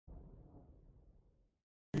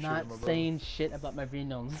not saying shit about my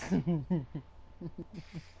renoms.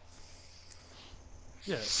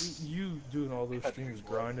 Yeah, you doing all those streams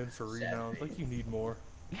grinding for renoms, like you need more.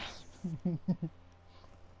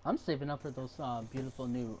 I'm saving up for those beautiful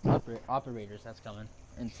new operators that's coming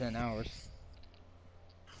in 10 hours.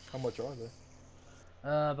 How much are they?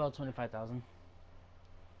 About 25,000.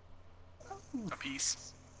 A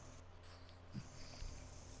piece.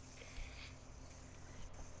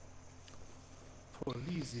 Pull it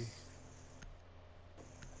easy.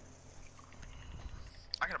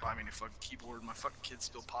 I gotta buy me a new fucking keyboard. My fucking kids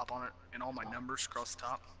still pop on it, and all my numbers across the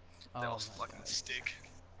top. They'll fucking stick.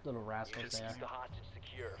 Little rascals there.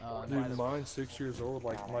 Dude, mine's 6 years old.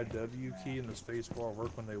 Like my W key and the space bar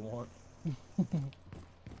work when they want.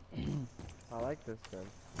 I like this gun.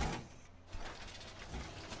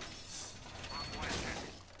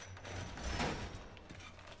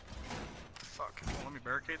 Fuck, let me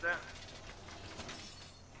barricade that.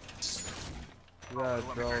 You got a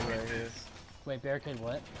drone right here. Wait, barricade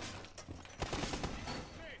what?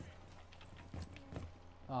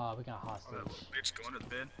 Oh, we got a hostage. Oh, that bitch going to the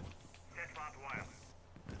bed.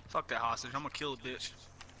 Fuck that hostage, I'm gonna kill the bitch.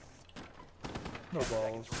 No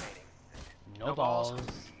balls. No balls.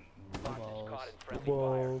 No balls. No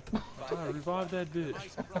balls. Alright, revive that bitch.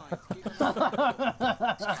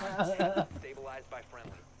 Stabilized by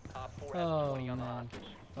friendly. Oh man.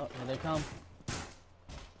 Oh, here they come.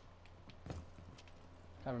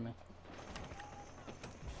 Cover me.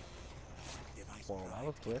 Whoa, that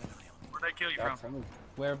was quick. Where'd they kill you from?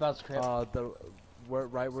 Whereabouts, Crip?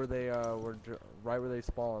 Right where they right where they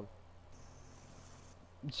spawn.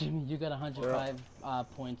 Jimmy, you got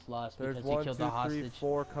 105 points lost There's because you killed the 1, 2, 3, hostage.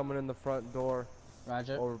 4 coming in the front door.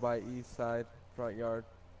 Roger. Over by east side, front yard.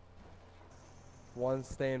 One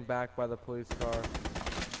staying back by the police car.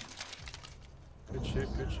 Good shit,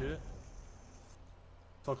 good shit.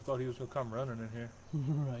 Fuck, thought he was gonna come running in here.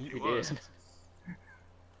 Right. He was.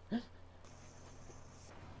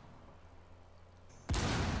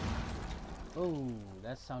 Oh,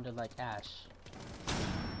 that sounded like Ash.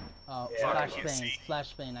 Yeah, flashbang,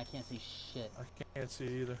 flashbang. I can't see shit. I can't see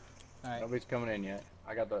either. All right. Nobody's coming in yet.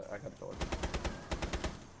 I got the door.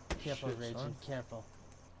 Careful, Shit, Ragin. son. Careful.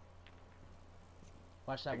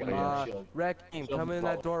 Watch that I window. got shield. Ragin, Shield come in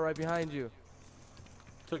follow. that door right behind you.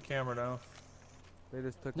 Took camera down. They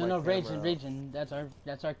just took No, my no, camera Ragin, out. Ragin.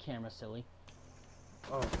 That's our camera, silly.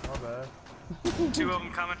 Oh, my bad. Two of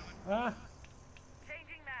them coming. Ah!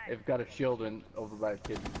 They've got a shield in over by the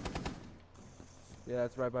kid. Yeah,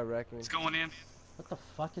 that's right by Ragin. It's going in. What the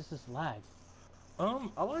fuck is this lag?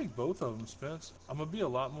 I like both of them, Spence. I'm gonna be a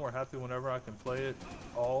lot more happy whenever I can play it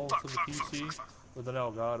all to the PC with an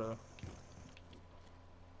Elgato.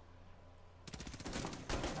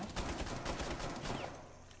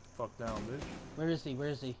 Fuck down, bitch. Where is he? Where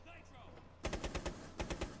is he?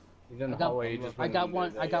 He's in the hallway. He just I went got into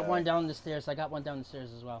one. the, I got one down the stairs. I got one down the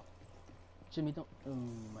stairs as well. Jimmy, don't. Oh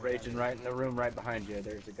my Raging God. right in the room right behind you.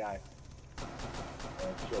 There's a guy.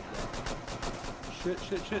 Shield down. Shit,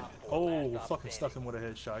 shit, shit. Oh, fucking stuck him with a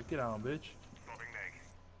headshot. Get on, bitch.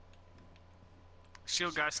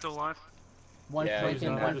 Shield guy still alive? One Yeah, he's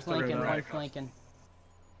flanking, not. one Just flanking, around. one flanking.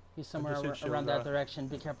 He's somewhere just hit shield around that guy. direction.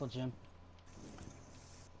 Be careful, Jim.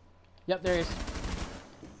 Yep, there he is.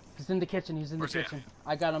 He's in the kitchen. He's in Where's the he at? kitchen.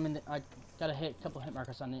 I got him in the. I got a couple hit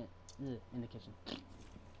markers on it in the kitchen.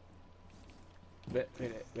 Wait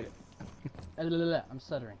it. I'm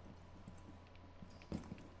stuttering.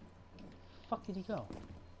 Fuck did he go?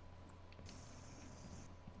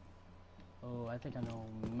 Oh, I think I know.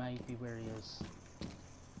 Might be where he is.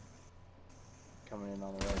 Coming in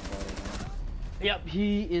on the right side. Yep,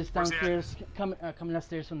 he is Where's he at? downstairs, coming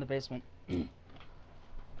upstairs from the basement. He's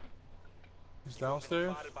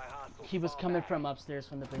downstairs? He was coming from upstairs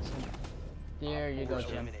from the basement. There you go,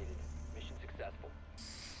 Jim. Eliminated. Mission successful.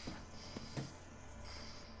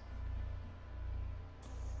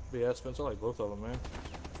 But yeah, Spence, I like both of them, man.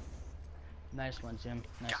 Nice one, Jim.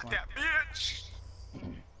 Nice Got one. that bitch!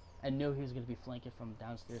 I knew he was gonna be flanking from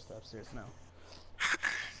downstairs to upstairs now.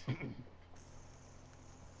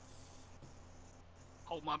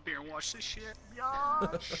 Hold my beer and watch this shit.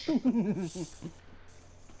 Yosh!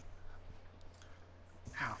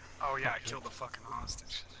 Oh yeah, I killed the fucking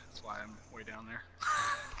hostage. That's why I'm way down there.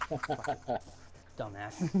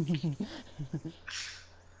 Dumbass. Well,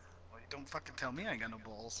 you don't fucking tell me I ain't got no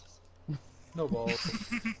balls. No balls.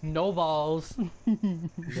 No balls.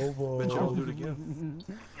 No balls. Bet you I'll do it again.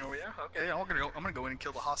 Oh yeah? Okay, I'm gonna go in and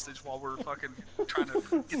kill the hostage while we're fucking trying to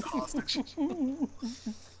get the hostage.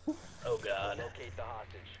 Oh god. Locate the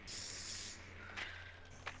hostage.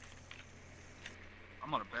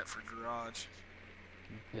 I'm gonna bet for garage.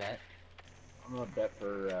 Bet. I'm gonna bet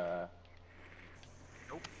for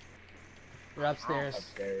We're upstairs.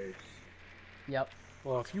 upstairs. Yep.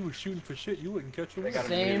 Well, if you were shooting for shit, you wouldn't catch a They win. got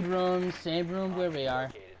a Same room where we are.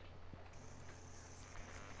 Located.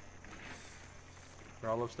 They're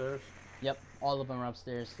all upstairs. Yep, all of them are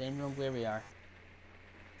upstairs. Same room where we are.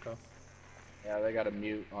 Okay. Yeah, they got a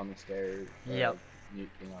mute on the stairs. Yep. Mute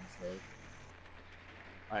thing on the stairs.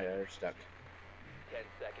 Oh yeah, they're stuck. 10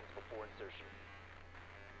 seconds before insertion.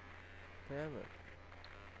 Damn it.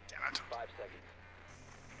 Damn it. 5 seconds.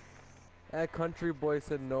 That country boy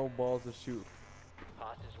said no balls to shoot.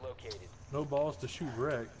 Hostage located. No balls to shoot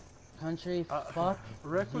Rec. Country, fuck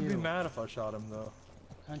Rec would be you. mad if I shot him though.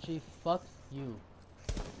 Country, fuck you.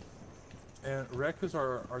 And Rec is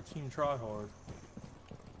our team tryhard.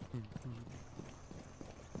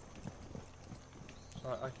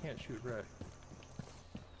 So I can't shoot Rec.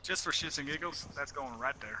 Just for shits and giggles, that's going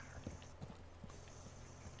right there.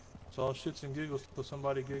 It's all shits and giggles till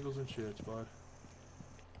somebody giggles and shits, bud.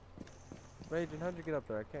 Ragin, how'd you get up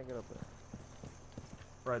there? I can't get up there.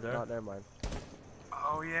 Right there. Not never mind.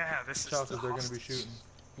 Oh yeah, this is South the is they're gonna be hostage. shooting.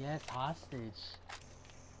 Yes, hostage.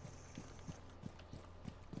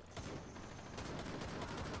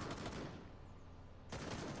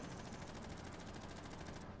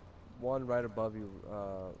 One right above you,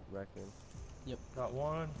 Ragin. Got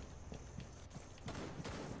one.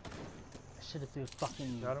 I should have threw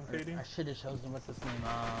fucking. Got him, Katie? I should have chosen what's his name.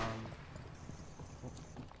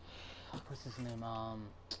 What's his name?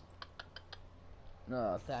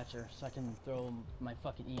 Thatcher, so I can throw my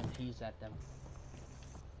fucking EMPs at them.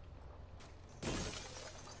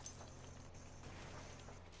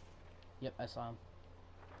 Yep, I saw him.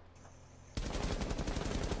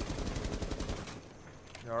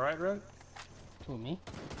 You alright, Rec? Who, me?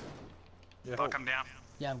 Yeah. Fuck, I'm down.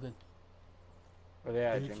 Yeah, I'm good. Where they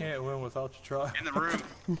at, You Jimmy? can't win without you try. In the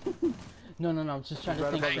room. No, I'm just trying to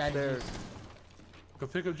Right think above the strategies. stairs. Go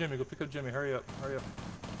pick up Jimmy. Go pick up Jimmy. Hurry up. Hurry up.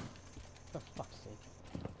 For fuck's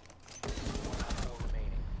sake. 4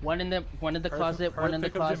 remaining. One in the Hurry up, closet. hurry One up, in the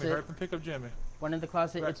pick up Jimmy. Hurry closet. up and pick up Jimmy. One in the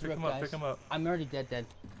closet. Rec, It's pick Rick, him up. guys. Pick him up. I'm already dead.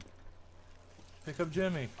 Pick up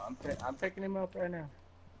Jimmy. I'm picking him up right now.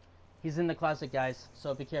 He's in the closet, guys.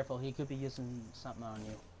 So be careful. He could be using something on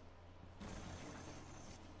you.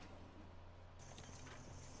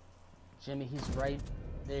 Jimmy, he's right.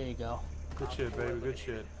 There you go. Good shit, baby. Good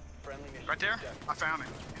shit. Friendly mission Right there? successful. I found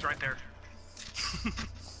him. He's right there.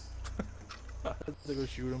 Let's go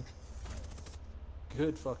shoot him.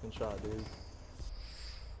 Good fucking shot, dude.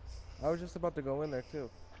 I was just about to go in there too.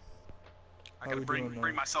 I How gotta we bring doing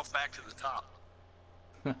now? myself back to the top.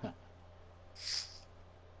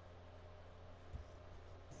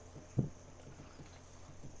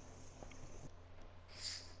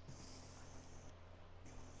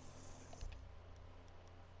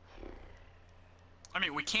 I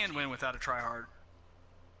mean, we can win without a tryhard.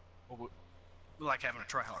 Well, we like having a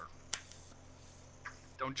tryhard.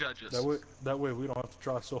 Don't judge us. That way we don't have to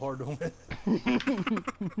try so hard to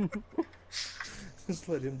win. Just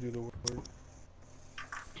let him do the work.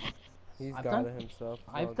 He's I've got done- it himself. It's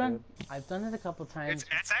all I've done it a couple It's, times.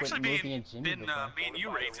 it's actually with Movie and been Jimmy before. me and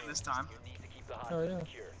you racing this time. You need to keep the Oh, hostage yeah.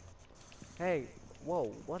 secure. good. Hey, whoa!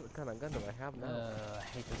 What kind of gun do I have now? I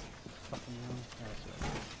hate this fucking room. Oh,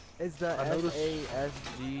 shit. Is the I noticed-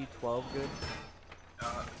 SASG-12 good?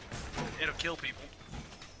 It'll kill people.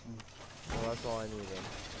 Well, that's all I need then.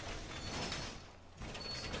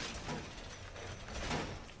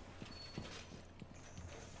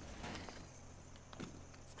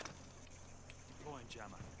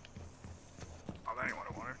 Oh, that ain't what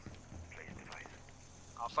I wanted.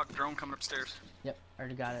 Oh, fuck, drone coming upstairs. Yep,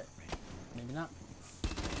 already got it. Maybe not.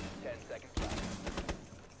 10 seconds left.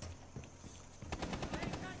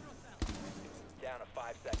 Down to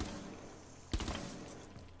 5 seconds.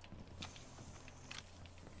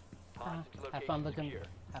 Hostage Have fun location looking. secure.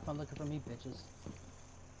 Have fun looking for me, bitches.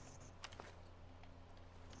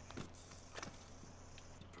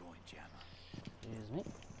 Excuse me.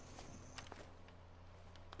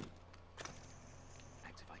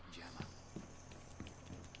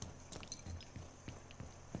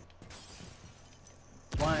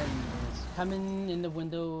 One is coming in the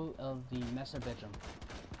window of the master bedroom.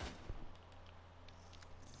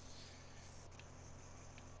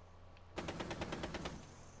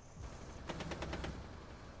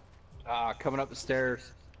 Coming up the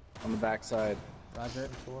stairs on the backside. Roger.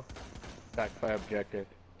 Back by objective.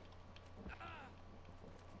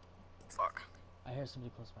 Fuck. I hear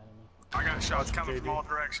somebody close by to me. I got shots coming from KD. all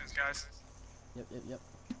directions, guys. Yep.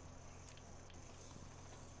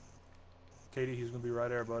 Katie, he's gonna be right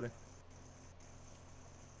there, buddy.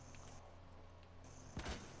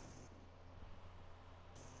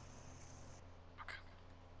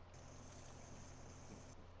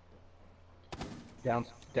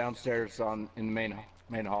 Downstairs in the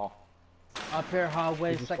main hall. Up here,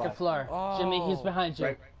 hallway, He's second fine. floor. Oh. Jimmy, he's behind you.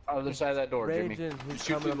 Right other side of that door, Jimmy. Ragin, he's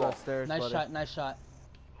Shoot coming through up the wall. the stairs, Nice buddy. shot, nice shot.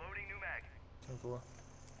 Loading new mag. 10-4.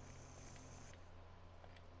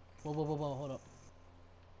 Whoa, whoa, whoa, whoa, hold up.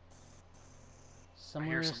 I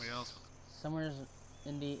hear Somewhere's, somebody else. somewhere's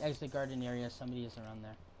in the exit garden area, somebody is around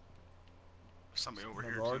there. Somebody over The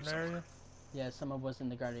here. garden too, somewhere. area? Yeah, someone was in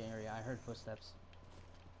the garden area. I heard footsteps.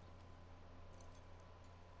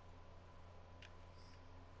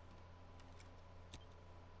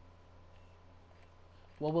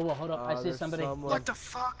 Whoa, whoa, whoa, hold up. I see There's somebody someone- What the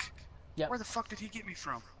fuck? Yep. Where the fuck did he get me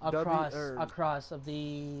from? across, or- across of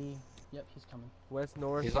the... Yep, he's coming. West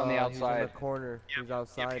north. He's on the He's in outside. the corner. Yep, He's yep,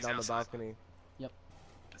 outside he's on outside. the balcony.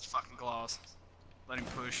 It's fucking Claws. Let him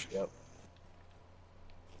push. Yep.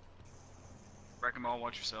 Wreck 'em all,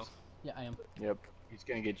 watch yourself. Yeah, I am. Yep. He's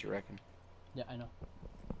gonna get you, reckon. Yeah, I know.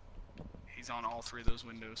 He's on all three of those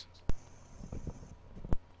windows.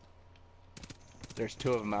 There's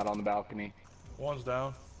two of them out on the balcony. One's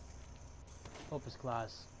down. Hope it's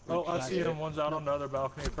Claus. Oh, I Claus. see him. One's out on the other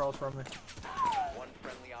balcony across from me. One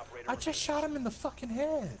friendly operator. I just shot him in the fucking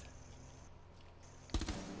head.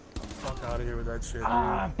 Fuck out of here with that shit.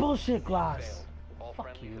 Ah, bullshit, Claus! Failed. All Fuck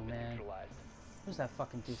friendlies you, have been man. neutralized. Who's that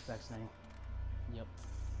fucking douchebag's name? Yep.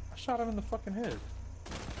 I shot him in the fucking head.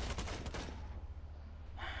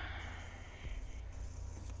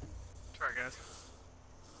 Try, guys.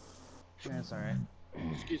 Yeah, it's alright.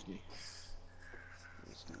 Excuse me.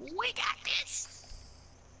 We got this!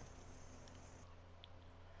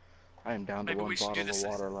 I am down to Maybe one we should do bottle this. of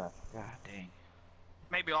water left. God dang.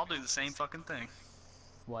 Maybe I'll do the same fucking thing.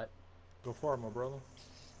 What? Go for it, my brother.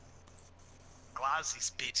 Claws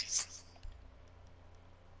these bitches.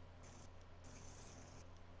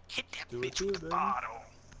 Hit that Do it bitch too, with the baby. bottle.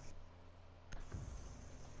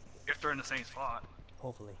 If they're in the same spot.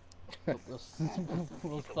 Hopefully.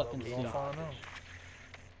 We'll fucking We see. gonna find out.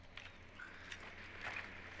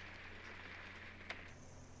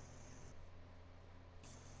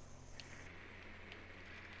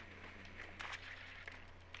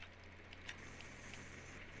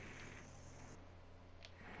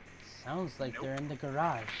 Sounds like Nope. they're in the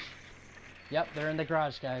garage. Yep, they're in the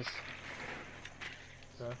garage, guys.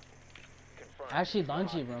 Okay. Confirmed. Actually,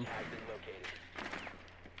 laundry room. Has been located.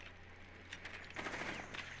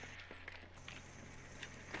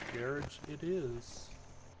 Garage it is.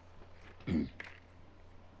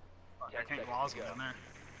 Fuck, I can't Claws get down there.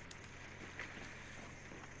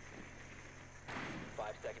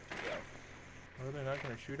 5 seconds to go. Are they not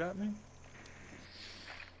gonna shoot at me?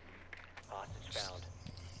 Hostage found.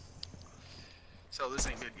 So this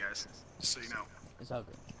ain't good, guys. Just so you know. It's all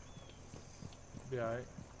good. Be alright.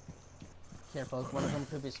 Careful, one of them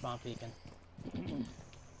could be spawn peeking.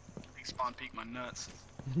 He spawn peek my nuts.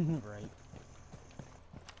 Right.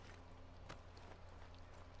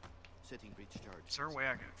 Setting breach charge. Is there a way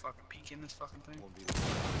I can fucking peek in this fucking thing? Won't be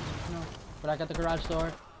No. But I got the garage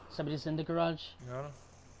door. Somebody's in the garage. You got him?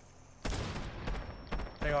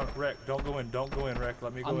 Hang on, Rec. Don't go in. Don't go in, Rec.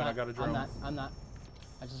 Let me go in. I got a drone. I'm not.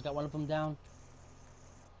 I just got one of them down.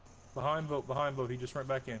 Behind boat. Behind boat. He just went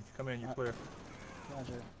back in. Come in. You're clear.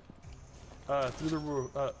 Roger. Through the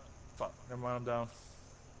roof. Fuck. Never mind. I'm down.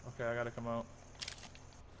 Okay, I gotta come out.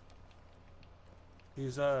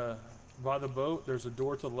 He's by the boat. There's a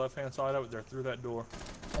door to the left-hand side of it. They're through that door.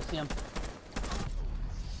 I see him.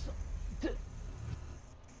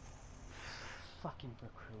 Fucking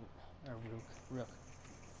recruit. Or rook.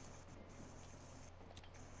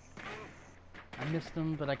 I missed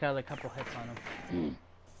him, but I got a couple hits on him.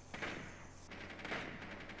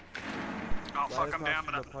 Oh fuck, Right I'm down,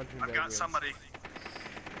 across but from the punching I've bag got is. somebody.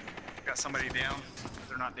 Got somebody down.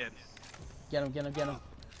 They're not dead. Get him.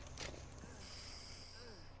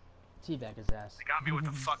 Teabag his ass. They got me with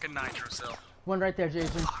the fucking nitro cell. One right there,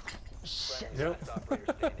 Jason. Fuck. Shit. Friendly Yep. last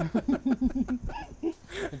operator standing.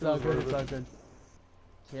 It's all good, it's all good.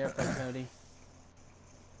 Careful, Cody.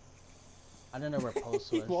 I don't know where Post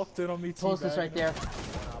He was. walked in on me. Post is right there.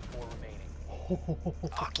 One op 4 remaining.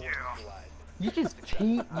 Fuck you. Neutralized. You just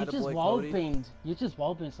ping, you just Attaboy, wall Cody. pinged. You just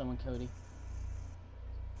wall pinged someone, Cody.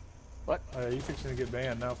 You fixing to get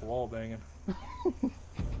banned now for wall banging.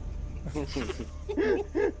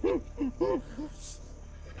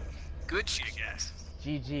 Good shit, guys.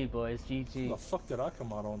 GG, boys, How the GG. fuck did I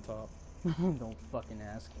come out on top? Don't fucking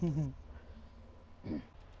ask.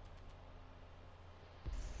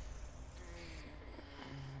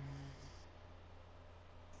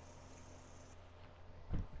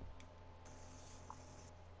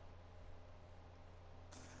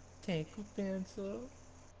 Take a pencil.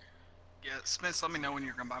 Yeah, Smith, let me know when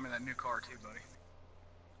you're gonna buy me that new car too, buddy.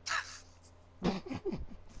 I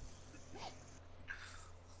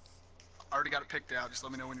already got it picked out. Just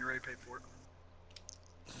let me know when you're ready to pay for it.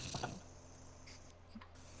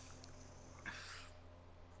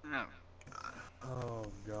 Oh, God. Oh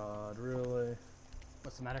God, really?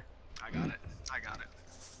 What's the matter? I got it. I got it.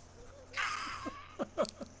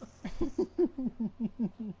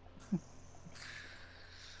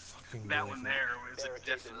 Fucking That one desert. there was a Barricade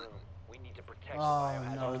the definite. room. We need to protect Oh, the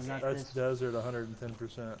biohazard no, container. not That's this. desert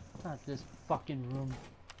 110%. Not this fucking room.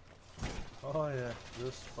 Oh yeah,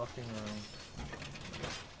 this fucking room.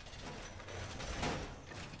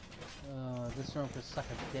 This room could suck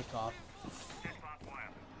a dick off.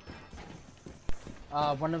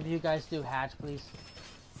 One of you guys do hatch, please.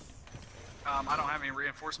 I don't have any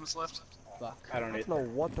reinforcements left. Fuck. I don't I need. don't know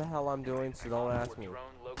what the hell I'm doing, so don't ask me. Drone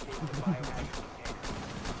located the biohazard container.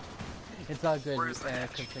 It's all good. Where is the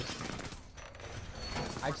hatch? Could fix it.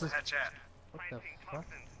 I Where's the just. hatch at? What the fuck?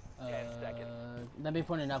 10 seconds. Let me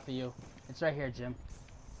point it out for you. It's right here, Jim.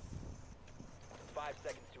 5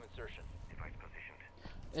 seconds to insertion.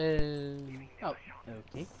 Oh,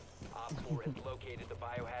 okay. Op 4 has located the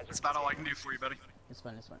biohazard That's about all I can container. do for you, buddy. It's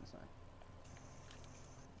fine, it's fine, it's fine.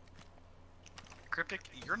 Cryptic,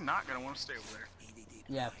 you're not gonna want to stay over there.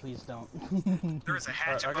 Yeah, please don't. There is a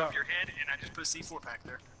hatch I above got- your head, and I just put a C4 pack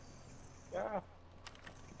there. Yeah.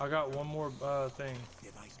 I got one more thing.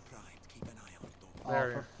 Oh,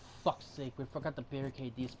 There. for fuck's sake, we forgot to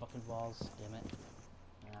barricade these fucking walls. Damn it.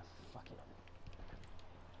 Ah, fuck it.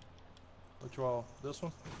 Which wall? This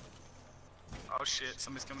one? Oh shit,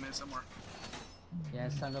 somebody's coming in somewhere. Yeah,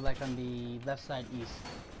 it sounded like on the left side east.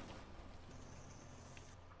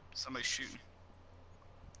 Somebody's shooting.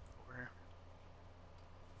 Over here.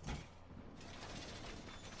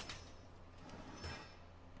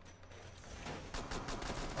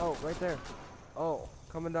 Oh, right there. Oh,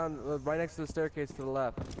 coming down right next to the staircase to the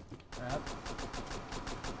left. Yep.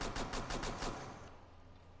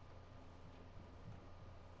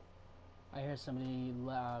 I hear somebody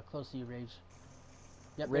close to you, Rage.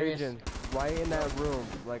 Yep, there he is. Ragin, right in that room,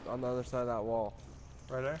 like on the other side of that wall.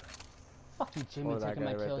 Right there? Fuck you, Jimmy, Oh, that taking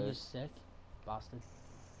my guy right kill, there. you sick bastard.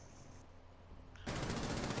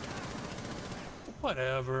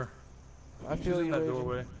 Whatever. I She's feel in you, that Ragin.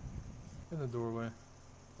 doorway. In the doorway.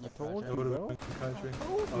 I told It you. would have Bro. been country.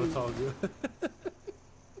 told Oh, it's you. all good.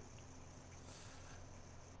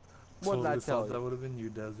 What did I Totally tell thought you? that would have been you,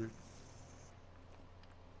 Desert.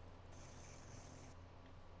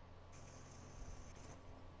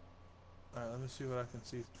 Alright, let me see what I can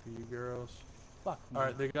see for you girls. Fuck me.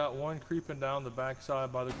 Alright, they got one creeping down the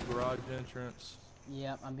backside by the garage entrance.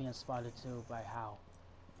 Yep, I'm being spotted too. By how?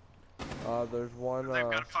 There's one, They've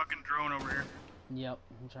got a fucking drone over here. Yep,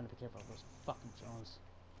 I'm trying to be careful of those fucking drones.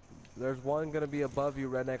 there's one gonna be above you,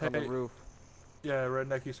 Redneck, on the Hey. roof. Yeah,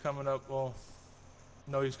 Redneck, he's coming up. Well,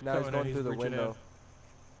 no, he's Now coming he's going in. He's through the reaching window.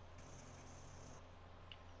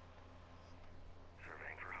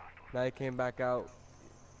 Now he came back out.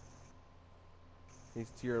 He's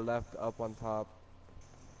to your left, up on top.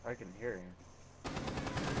 I can hear him. in.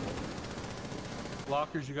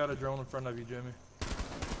 Lockers, you got a drone in front of you, Jimmy.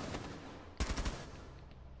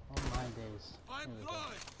 Oh my days. There we go.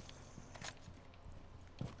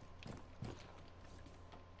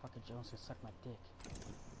 Fucking Jones can suck my dick.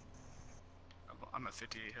 I'm at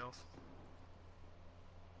 58 health.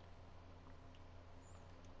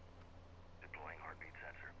 Deploying heartbeat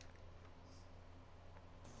sensor.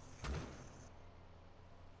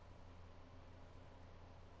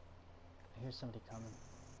 I hear somebody coming.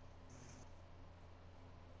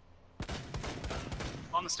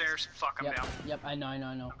 On the stairs. Fuck, I'm Yep, down. yep, I know.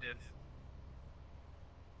 I'm dead.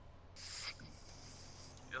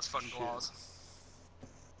 Those fucking Shit. claws.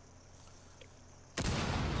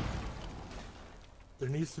 There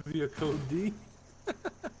needs to be a code D.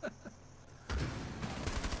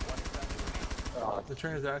 The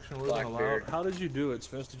transaction wasn't allowed. Blackbeard. How did you do it,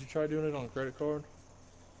 Spence? Did you try doing it on a credit card?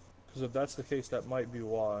 Because if that's the case, that might be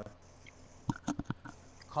why.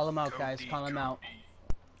 Call him out, Code guys. D, Call him code out. D.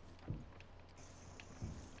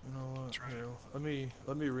 You know what? Try it. Here,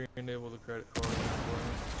 let me re-enable the credit card.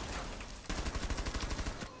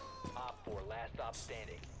 Op 4, last op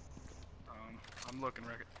standing. I'm looking,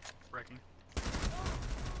 wrecking.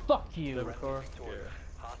 Fuck you. Debit card? Victorious.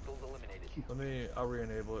 Yeah. Hostiles eliminated. I'll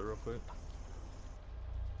re-enable it real quick.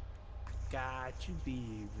 Got you,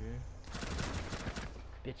 baby.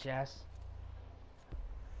 Bitch ass.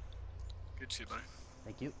 Good shit, buddy.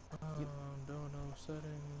 Thank you. Don't know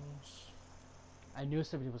settings. I knew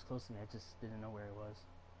somebody was close to me. I just didn't know where it was.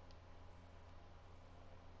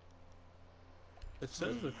 It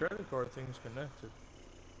says the credit card thing's connected.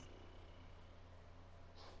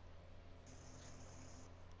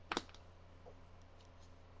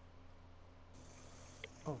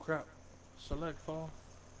 Oh crap. Select fall.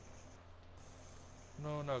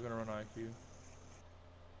 No, not gonna run IQ.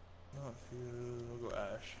 Not Fuse. We'll go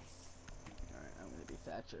Ash. Alright, I'm gonna be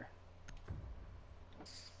Thatcher.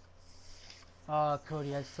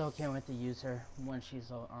 Cody, I still can't wait to use her when she's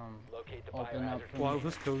Locate the open up biohazard for Why me.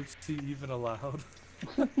 was Coach C even allowed?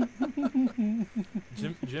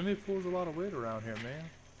 Jimmy pulls a lot of weight around here, man.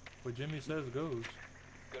 What Jimmy says goes.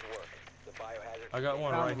 Good work. The biohazard. I got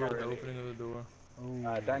one right here at the Already. opening of the door. Ooh.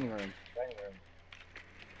 Dining room. Dining room.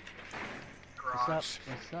 What's up? Garage.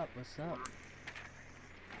 What's up? What's up?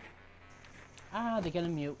 Ah, they're gonna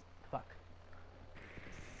mute. Fuck.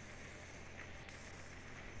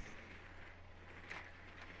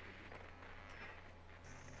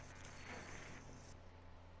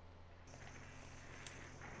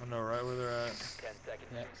 I know right where they're at. 10 seconds.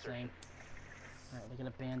 Yeah, to insertion. same. Alright, they're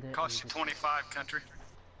gonna bandit. Cost you 25, country.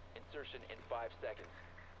 Insertion in 5 seconds.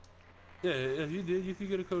 Yeah, you did. You could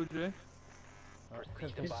get a code, Jay.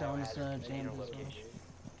 Because Proceed to they're selling us biohazard James container as well. location.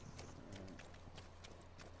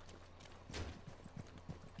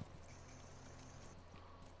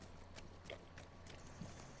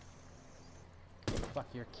 Fuck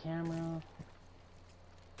your camera.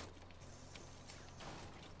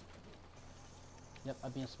 Yep,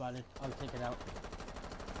 I'm being spotted. I'll take it out.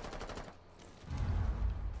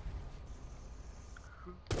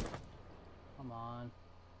 Come on.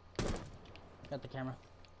 Got the camera.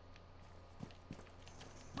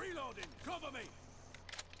 Reloading, cover me.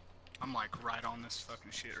 I'm like right on this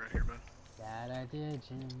fucking shit right here, bud. That I did,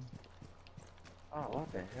 Jim. Oh,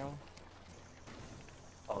 what the hell?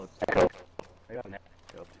 Oh, it's Echo. I got an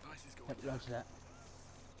Echo. Nice is going Yep, down. roger that.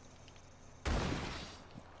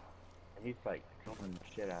 And he's like killing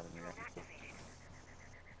the shit out of me.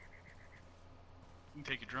 You can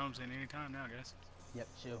take your drones in anytime now, guys. Yep,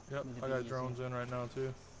 chill. Yep, Made it I be got easy. drones in right now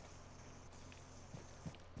too.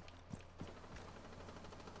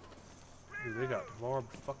 Dude, they got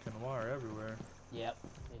barbed fucking wire everywhere. Yep,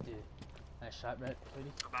 they do. Nice shot, Brett. Cody.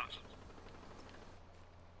 About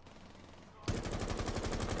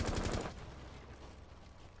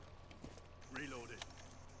Reloading.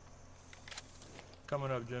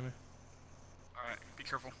 Coming up, Jimmy. Alright, be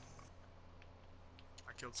careful.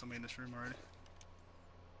 I killed somebody in this room already.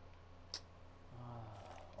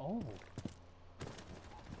 Oh.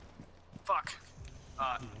 Fuck.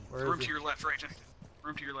 Where Room is to he? your left, Ragin.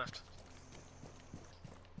 Room to your left.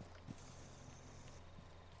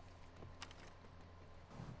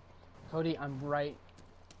 Cody, I'm right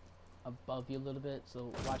above you a little bit,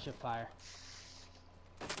 so watch your fire.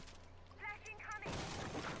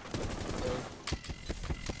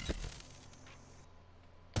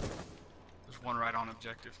 There's one right on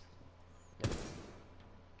objective.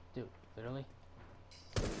 Dude, literally.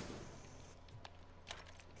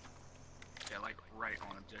 Yeah, like right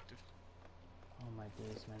on objective. Oh my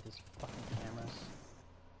days, man, these fucking cameras.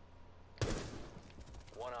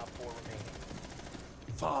 1 op 4 remaining.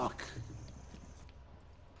 Fuck.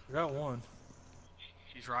 I got one.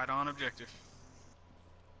 He's right on objective.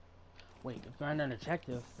 Wait, if they're on an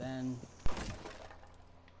objective, then...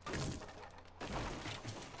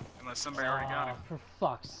 Unless somebody already got him. For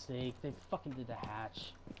fuck's sake, they fucking did the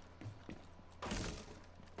hatch.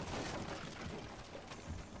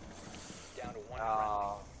 Down to 1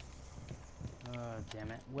 Ah, Oh,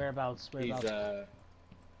 damn it. Whereabouts? he's Whereabouts?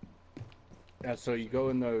 yeah. So you go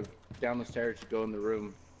in the down the stairs. You go in the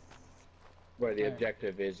room where the Alright.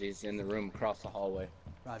 objective is. He's in the room across the hallway,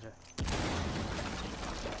 Roger.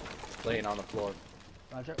 laying on the floor.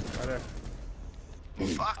 Roger. Right there.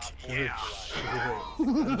 Fuck yeah.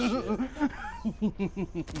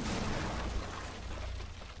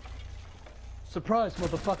 Surprise,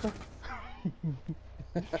 motherfucker!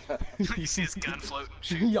 You see his gun floating.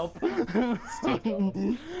 Shoot. Yup.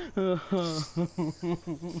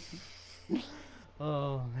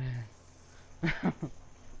 Oh man.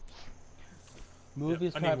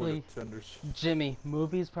 Movie's I need more probably defenders. Jimmy.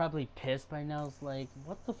 Movie's probably pissed by now. It's like,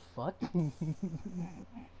 what the fuck?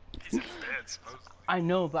 He's in his bed, supposedly. I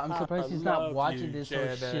know, but I'm surprised he's not watching you, this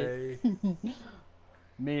whole shit. Jenny.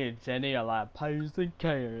 Me and Jenny are like pies and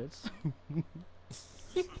carrots.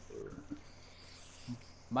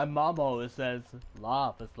 My mom always says,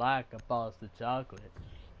 life is like a box of chocolate.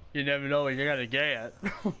 You never know what you're gonna get.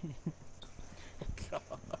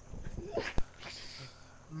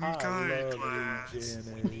 I Okay, love class. you,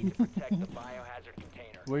 We Jenny. need to protect the biohazard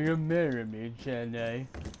container. Will you marry me, Jenny?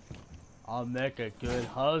 I'll make a good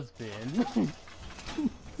husband.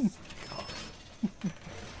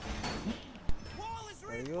 Wall is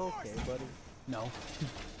Are you reinforced. okay, buddy? No.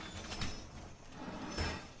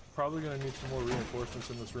 Probably gonna need some more reinforcements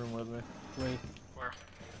in this room with me. Wait. Where?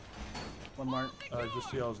 One more.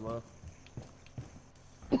 Just see y'all's left.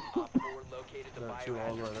 Op 4 located the Got two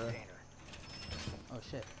walls biohazard right there. container. Oh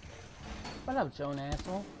shit. What up, Joan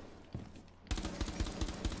asshole?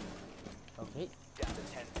 Okay. Down to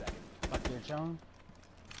 10 seconds. Fuck your Joan.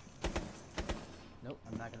 Nope,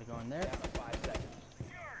 I'm not gonna go in there. Down to 5 seconds.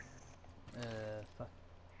 Fuck.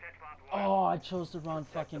 Oh, I chose the wrong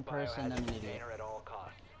Protect the fucking person. I'm biohazard an idiot. container at all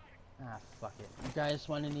costs. Ah, fuck it. You guys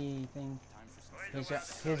want anything?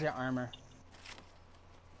 Here's your armor.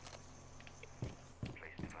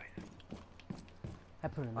 I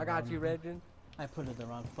put it in the I got wrong you, room. Ragin. I put it in the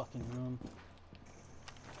wrong fucking room.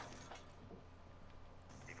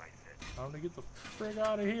 Time to get the frick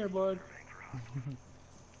out of here, bud.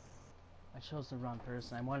 I chose the wrong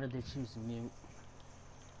person. I wanted to choose mute.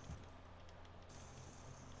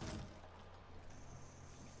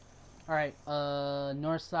 Alright,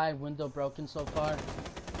 north side window broken so far.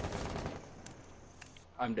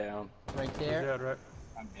 I'm down. Right You're there. dead, right?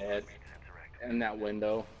 I'm dead. In that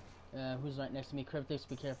window. Who's right next to me? Cryptics,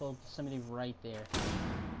 be careful. Somebody right there.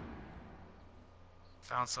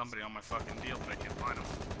 Found somebody on my fucking deal, but I can't find him.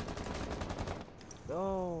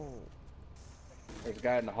 No. There's a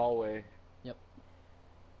guy in the hallway.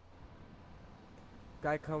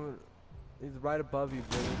 Guy coming. He's right above you,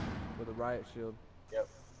 Jimmy, with a riot shield.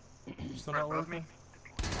 You still Right not above working?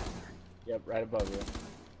 Yep, right above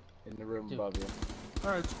you. In the room Dude. above you.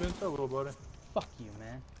 Alright, spin a little, buddy. Fuck you,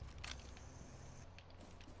 man.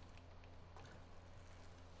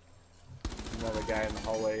 Another guy in the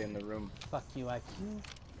hallway in the room. Fuck you, IQ.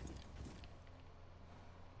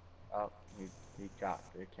 Oh, he got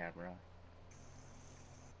the camera.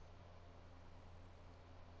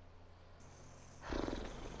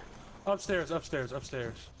 Upstairs, upstairs,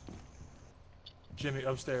 upstairs. Jimmy,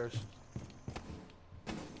 upstairs.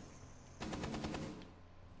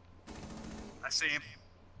 I see him.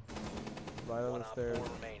 Right on One the op stairs. 4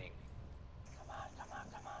 remaining. Come on, come on,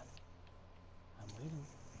 come on. I'm waiting.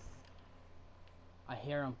 I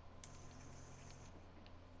hear him.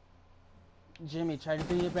 Jimmy, try to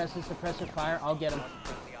do your best to suppress your fire. I'll get him. One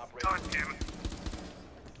friendly operator God damn it.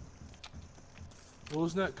 What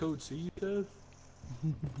was that code C you said?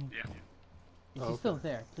 Yeah. Is Oh, he okay. still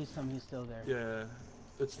there? Please tell me he's still there. Yeah.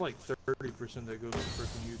 It's like 30% that goes to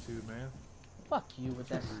freaking YouTube, man. Fuck you with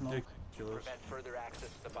that smoke. Ridiculous. prevent further access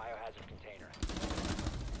to the biohazard container.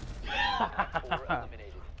 Op 4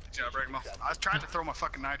 eliminated. Good job, Ragin. I was trying to throw my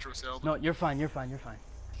fucking nitro cell, but No, you're fine, you're fine, you're fine.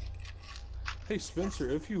 Hey Spencer,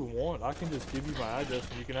 if you want, I can just give you my address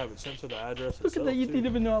and you can have it sent to the address Look at itself, that, you too. didn't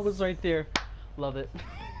even know I was right there. Love it.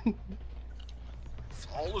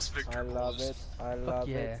 flawless victory. I love boys. it. I Fuck love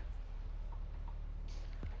yeah. it.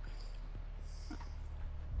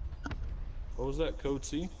 What was that, code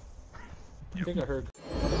C? I think I heard